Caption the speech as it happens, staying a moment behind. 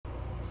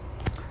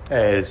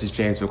Hey, this is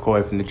James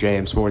McCoy from the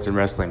JM Sports and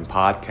Wrestling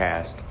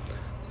Podcast.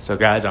 So,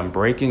 guys, I'm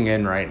breaking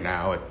in right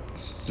now.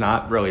 It's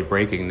not really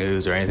breaking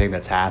news or anything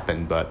that's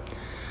happened, but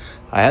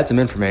I had some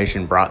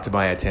information brought to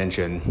my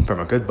attention from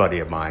a good buddy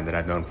of mine that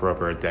I've known for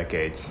over a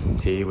decade.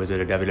 He was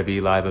at a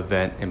WWE live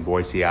event in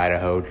Boise,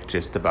 Idaho,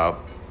 just about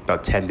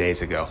 10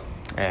 days ago.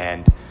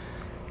 And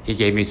he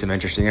gave me some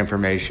interesting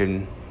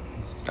information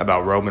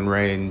about Roman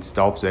Reigns,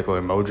 Dolph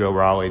Ziggler, Mojo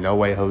Rawley, No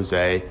Way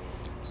Jose,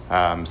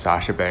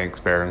 Sasha Banks,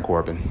 Baron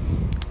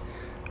Corbin.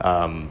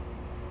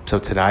 So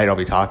tonight I'll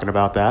be talking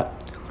about that,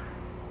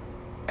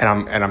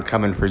 and I'm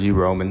coming for you,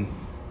 Roman,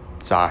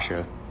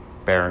 Sasha,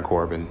 Baron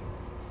Corbin,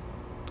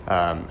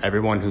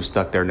 everyone who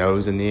stuck their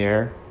nose in the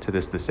air to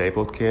this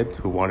disabled kid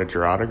who wanted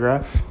your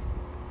autograph.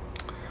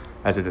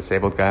 As a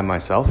disabled guy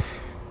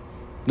myself,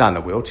 not in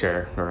a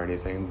wheelchair or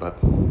anything, but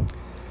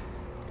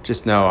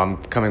just know I'm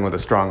coming with a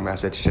strong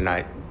message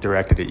tonight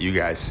directed at you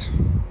guys,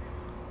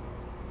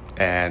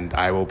 and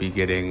I will be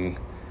getting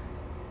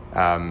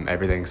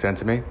everything sent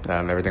to me.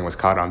 Everything was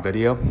caught on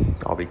video.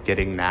 I'll be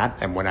getting that,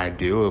 and when I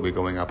do, it'll be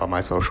going up on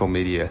my social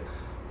media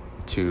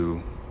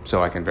so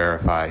I can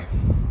verify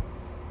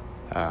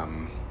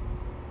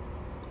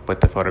with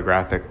the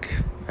photographic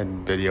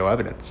and video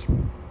evidence.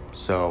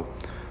 So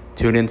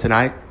tune in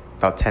tonight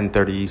about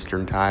 10:30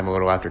 Eastern time, a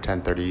little after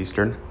 10:30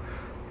 Eastern,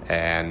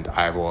 and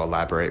I will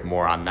elaborate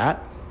more on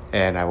that,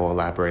 and I will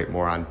elaborate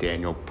more on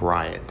Daniel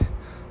Bryant.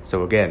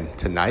 So again,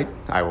 tonight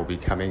I will be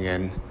coming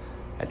in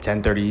at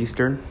 10:30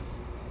 Eastern.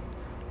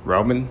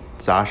 Roman,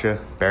 Sasha,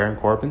 Baron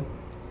Corbin.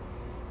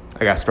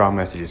 I got strong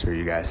messages for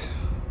you guys.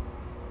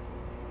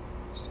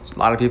 A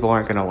lot of people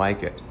aren't going to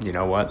like it. You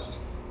know what?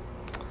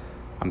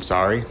 I'm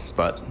sorry,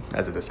 but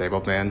as a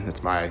disabled man,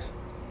 it's my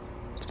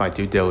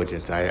due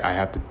diligence. I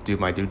have to do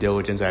my due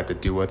diligence. I have to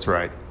do what's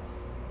right.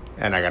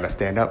 And I got to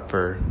stand up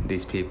for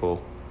these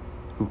people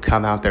who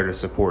come out there to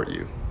support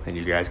you. And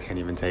you guys can't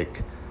even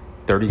take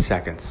 30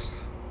 seconds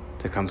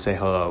to come say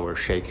hello or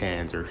shake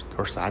hands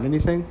or sign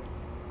anything.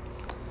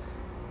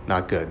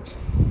 Not good.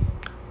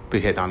 Be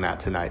hitting on that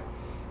tonight.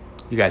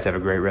 You guys have a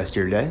great rest of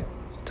your day.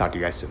 Talk to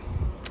you guys soon.